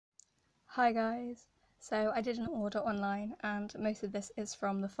Hi guys, so I did an order online and most of this is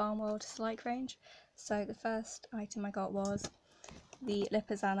from the Farmyard Schleich range. So the first item I got was the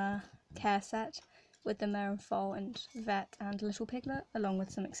Lippizanner care set with the mare and foal and vet and little piglet along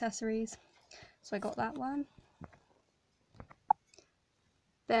with some accessories. So I got that one.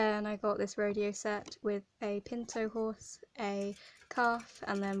 Then I got this rodeo set with a pinto horse, a calf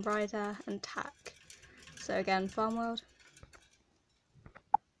and then rider and tack. So again, Farmyard.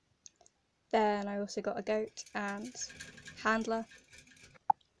 Then I also got a goat and handler.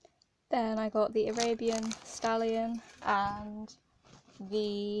 Then I got the Arabian stallion and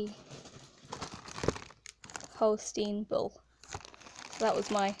the Holstein bull. So that was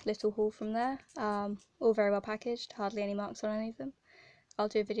my little haul from there. All very well packaged, hardly any marks on any of them. I'll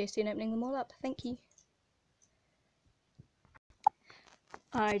do a video soon opening them all up. Thank you.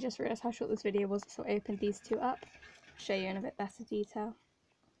 I just realised how short this video was, so I opened these two up. I'll show you in a bit better detail.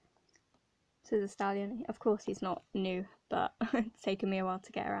 So the stallion, of course he's not new, but it's taken me a while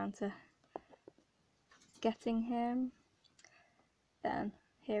to get around to getting him. Then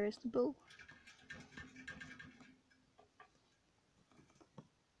here is the bull.